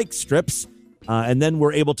spike strips and then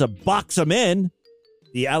were able to box him in.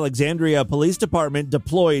 The Alexandria Police Department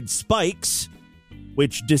deployed spikes,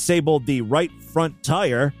 which disabled the right front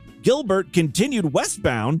tire. Gilbert continued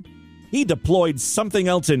westbound. He deployed something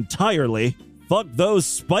else entirely. Fuck those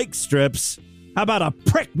spike strips. How about a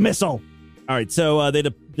prick missile? All right, so they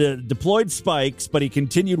deployed spikes, but he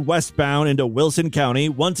continued westbound into Wilson County.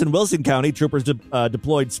 Once in Wilson County, troopers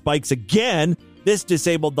deployed spikes again. This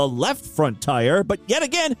disabled the left front tire, but yet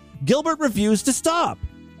again, Gilbert refused to stop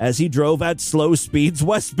as he drove at slow speeds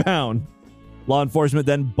westbound. Law enforcement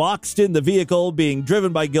then boxed in the vehicle being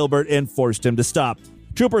driven by Gilbert and forced him to stop.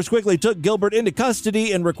 Troopers quickly took Gilbert into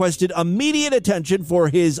custody and requested immediate attention for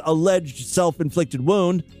his alleged self-inflicted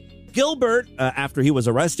wound. Gilbert, after he was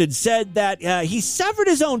arrested, said that he severed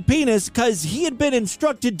his own penis because he had been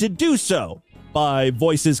instructed to do so by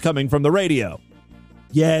voices coming from the radio.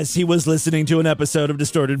 Yes, he was listening to an episode of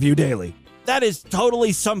Distorted View Daily. That is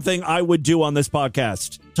totally something I would do on this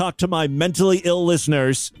podcast. Talk to my mentally ill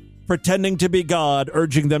listeners, pretending to be God,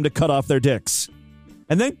 urging them to cut off their dicks.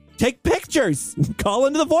 And then take pictures. Call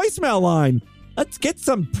into the voicemail line. Let's get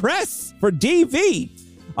some press for DV.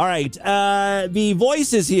 All right. The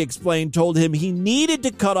voices, he explained, told him he needed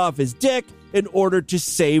to cut off his dick in order to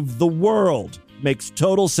save the world. Makes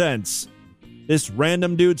total sense. This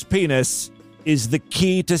random dude's penis is the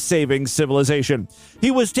key to saving civilization.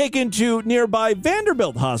 He was taken to nearby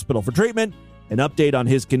Vanderbilt Hospital for treatment. An update on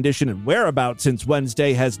his condition and whereabouts since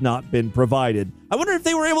Wednesday has not been provided. I wonder if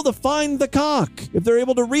they were able to find the cock, if they're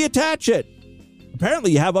able to reattach it.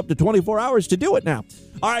 Apparently, you have up to 24 hours to do it now.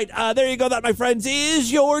 All right, there you go. That, my friends,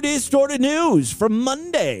 is your Distorted News from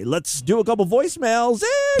Monday. Let's do a couple voicemails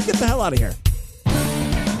and get the hell out of here.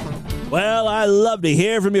 Well, I love to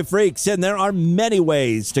hear from you freaks, and there are many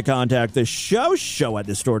ways to contact the show. Show at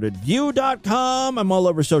DistortedView.com. I'm all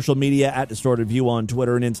over social media at DistortedView on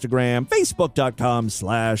Twitter and Instagram,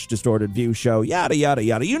 Facebook.com/DistortedViewShow, yada, yada,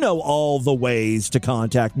 yada. You know all the ways to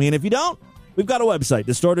contact me, and if you don't, we've got a website,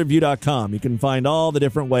 DistortedView.com. You can find all the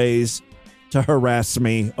different ways to harass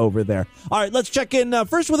me over there. All right, let's check in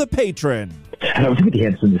first with a patron. Hello, Timothy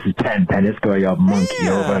Henson. This is Pan Penisco, your monkey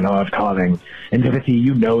overlord calling. And Timothy,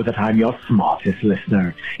 you know that I'm your smartest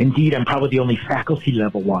listener. Indeed, I'm probably the only faculty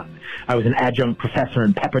level one. I was an adjunct professor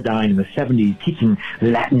in Pepperdine in the 70s teaching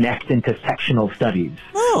Latinx intersectional studies.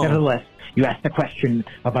 Nevertheless, you asked a question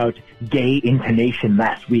about gay intonation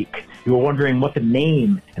last week. You were wondering what the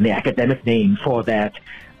name and the academic name for that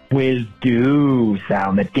whiz-do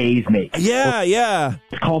sound that gays make. Yeah.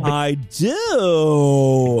 It's called the I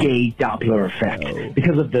do. Gay Doppler effect.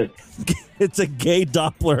 Because of the... It's a gay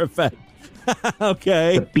Doppler effect.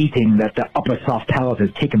 Okay. The beating that the upper soft palate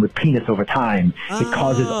has taken with penis over time. It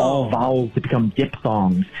causes all vowels to become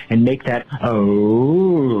diphthongs and make that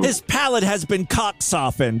His palate has been cock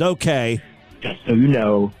softened. Okay. Just so you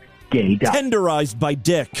know, gay Doppler. Tenderized by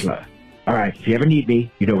dick. All right. If you ever need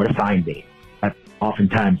me, you know where to find me. I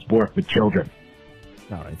oftentimes work with children.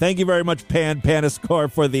 All right. Thank you very much,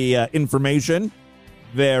 Paniscore, for the information.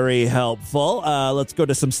 Very helpful. Let's go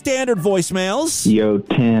to some standard voicemails. Yo,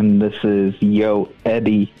 Tim, this is Yo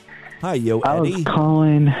Eddie. Hi, Yo Eddie. I was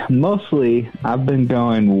calling, mostly, I've been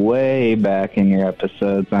going way back in your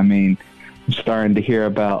episodes. I mean, I'm starting to hear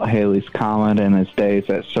about Haley's Comet and his days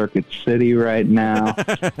at Circuit City right now.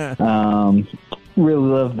 Really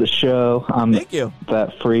love the show. I'm Thank you.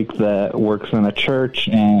 That freak that works in a church,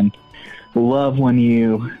 and love when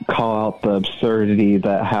you call out the absurdity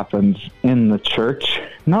that happens in the church.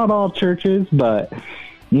 Not all churches, but,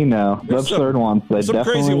 you know, the absurd ones. They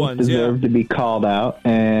definitely deserve to be called out.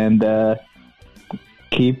 And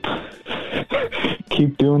keep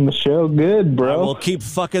doing the show good, bro. I will keep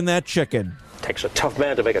fucking that chicken. Takes a tough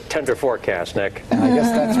man to make a tender forecast, Nick. I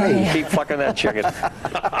guess that's me. Keep fucking that chicken.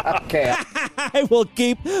 Okay. I will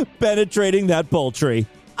keep penetrating that poultry.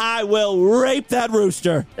 I will rape that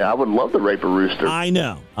rooster. Yeah, I would love to rape a rooster. I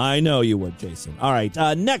know you would, Jason. All right,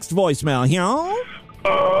 next voicemail here.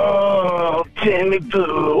 Oh, Timmy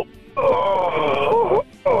Pooh.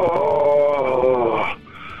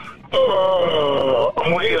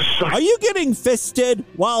 Are you getting fisted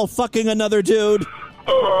while fucking another dude?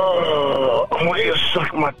 I want you to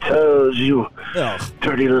suck my toes, you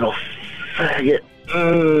dirty little faggot.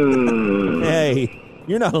 Hey,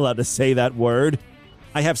 you're not allowed to say that word.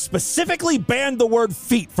 I have specifically banned the word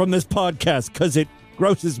feet from this podcast because it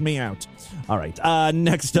grosses me out. All right,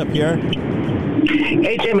 next up here.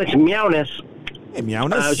 Hey, Tim, it's Meowness. Hey,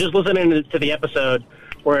 Meowness. I was just listening to the episode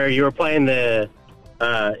where you were playing the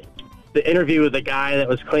interview with the guy that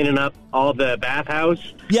was cleaning up all the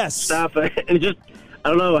bathhouse stuff. And just, I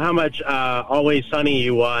don't know how much Always Sunny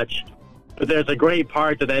you watch, but there's a great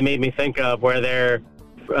part that made me think of where they're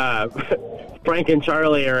Frank and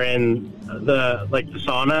Charlie are in the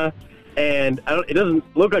sauna, and it doesn't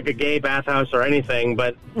look like a gay bathhouse or anything,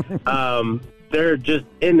 but they're just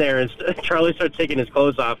in there, and Charlie starts taking his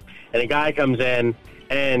clothes off, and a guy comes in,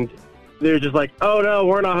 and they're just like, oh no,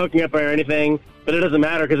 we're not hooking up or anything, but it doesn't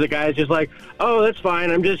matter because the guy's just like, oh, that's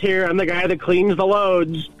fine, I'm just here, I'm the guy that cleans the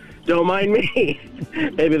loads, don't mind me.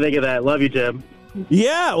 Maybe think of that. Love you, Tim.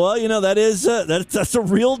 Yeah, well, that is that's a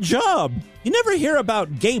real job. You never hear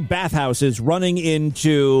about gay bathhouses running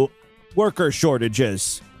into worker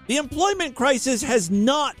shortages. The employment crisis has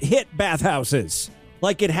not hit bathhouses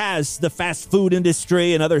like it has the fast food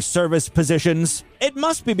industry and other service positions. It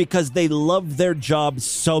must be because they love their jobs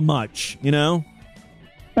so much,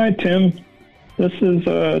 Hi, Tim. This is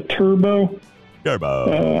Turbo.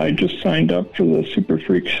 I just signed up for the Super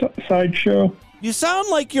Freak Sideshow. You sound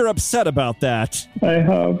like you're upset about that. I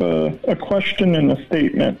have a question and a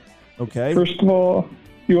statement. Okay. First of all,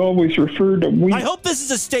 you always refer to we. I hope this is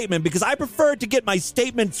a statement because I prefer to get my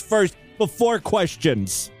statements first before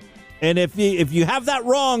questions. And if you have that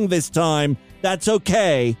wrong this time, that's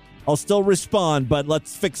okay. I'll still respond, but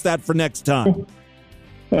let's fix that for next time.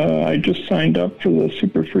 I just signed up for the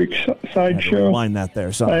Super Freak Sideshow. Rewind that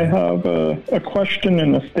there. Sorry. I have a question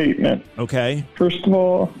and a statement. Okay. First of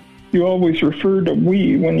all, you always refer to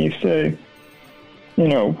we when you say,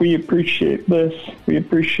 we appreciate this, we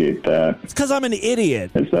appreciate that. It's because I'm an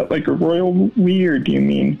idiot. Is that like a royal we, or do you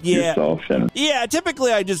mean yourself? Yeah,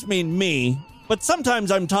 typically I just mean me, but sometimes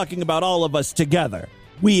I'm talking about all of us together.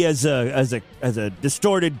 We as a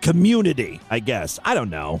distorted community, I guess. I don't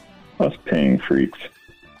know. Us paying freaks.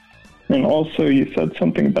 And also you said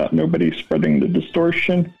something about nobody spreading the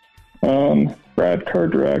distortion. Brad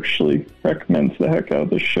Carter actually recommends the heck out of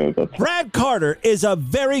this show. Brad Carter is a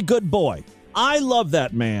very good boy. I love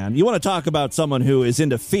that man. You want to talk about someone who is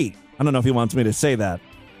into feet. I don't know if he wants me to say that.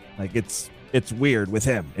 Like, it's weird with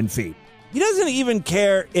him and feet. He doesn't even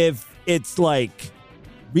care if it's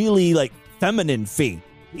really feminine feet.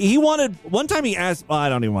 One time he asked, I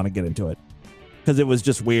don't even want to get into it because it was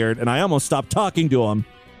just weird. And I almost stopped talking to him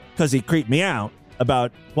because he creeped me out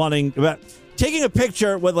about taking a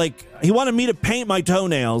picture with he wanted me to paint my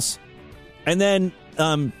toenails and then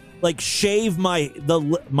shave my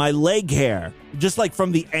leg hair just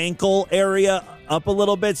from the ankle area up a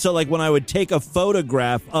little bit, so when I would take a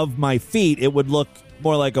photograph of my feet it would look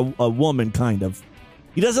more like a woman kind of.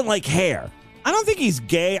 He doesn't like hair. I don't think he's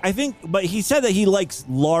gay, but he said that he likes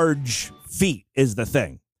large feet is the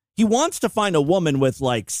thing. He wants to find a woman with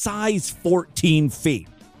size 14 feet.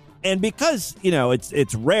 And because,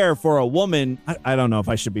 it's rare for a woman, I don't know if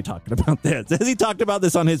I should be talking about this. Has he talked about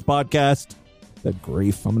this on his podcast? Good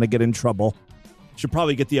grief, I'm going to get in trouble. Should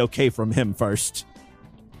probably get the okay from him first.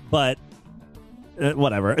 But,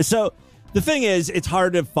 whatever. So, the thing is, it's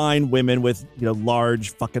hard to find women with,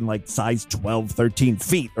 large fucking size 12, 13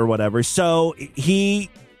 feet or whatever. So,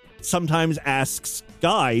 he sometimes asks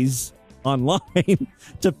guys online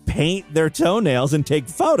to paint their toenails and take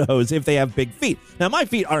photos if they have big feet. Now, my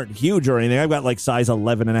feet aren't huge or anything. I've got size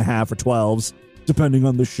 11 and a half or 12s, depending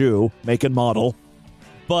on the shoe, make and model.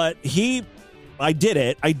 But I did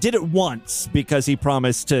it. I did it once because he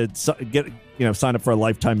promised to sign up for a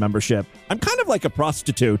lifetime membership. I'm kind of like a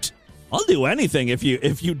prostitute. I'll do anything if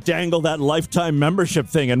you dangle that lifetime membership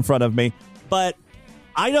thing in front of me. But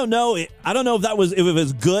I don't know. I don't know if it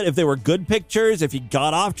was good, if they were good pictures, if he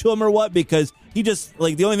got off to him or what, because he just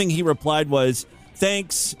the only thing he replied was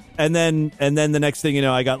thanks. And then the next thing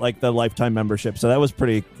I got the lifetime membership. So that was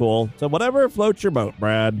pretty cool. So whatever floats your boat,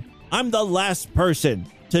 Brad. I'm the last person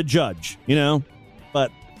to judge, you know?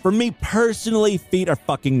 But for me personally, feet are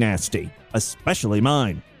fucking nasty, especially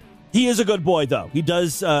mine. He is a good boy, though. He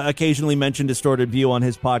does occasionally mention Distorted View on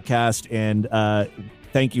his podcast, and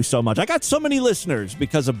thank you so much. I got so many listeners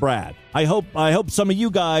because of Brad. I hope some of you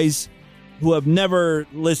guys who have never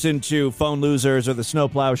listened to Phone Losers or the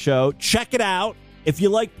Snowplow Show, check it out. If you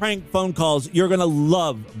like prank phone calls, you're going to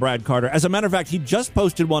love Brad Carter. As a matter of fact, he just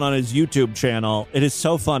posted one on his YouTube channel. It is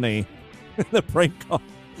so funny. The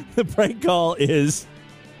prank call is...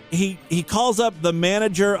 He calls up the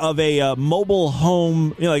manager of a mobile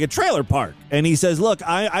home, like a trailer park. And he says, look,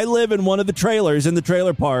 I live in one of the trailers in the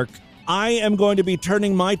trailer park. I am going to be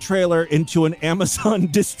turning my trailer into an Amazon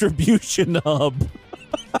distribution hub.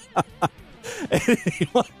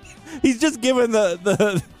 He's just giving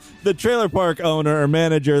the trailer park owner or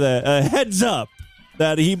manager a heads up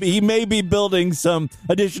that he may be building some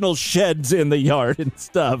additional sheds in the yard and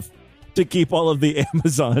stuff to keep all of the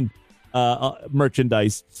Amazon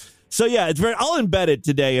merchandise. So yeah, I'll embed it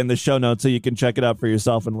today in the show notes so you can check it out for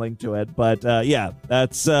yourself and link to it. But yeah,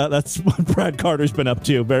 that's what Brad Carter's been up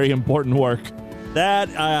to. Very important work. That,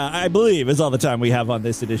 I believe, is all the time we have on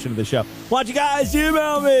this edition of the show. Want you guys to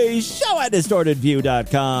email me,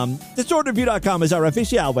 show@distortedview.com. Distortedview.com is our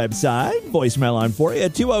official website. Voicemail line for you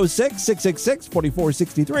at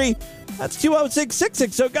 206-666-4463. That's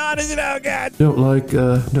 206-66. So God, is it out, God? Don't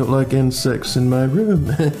like insects in my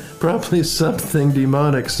room. Probably something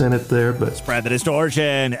demonic sent it there, but... Spread the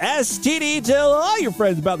distortion. STD, tell all your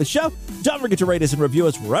friends about the show. Don't forget to rate us and review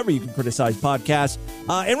us wherever you can criticize podcasts.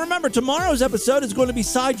 And remember, tomorrow's episode is going to be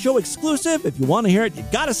Sideshow exclusive. If you want to hear it, you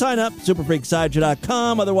got to sign up.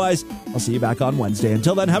 Superfreaksideshow.com. Otherwise, I'll see you back on Wednesday.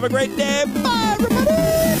 Until then, have a great day. Bye, everybody.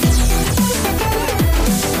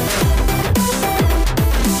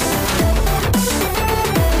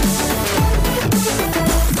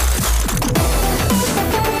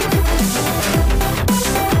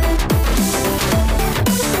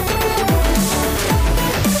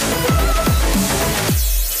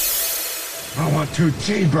 I want 2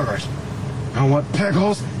 cheeseburgers. I want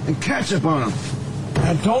pickles and ketchup on them.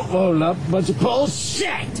 And don't load up a bunch of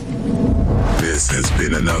bullshit. This has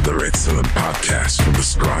been another excellent podcast from the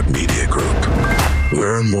Scribe Media Group.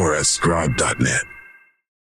 Learn more at scribe.net.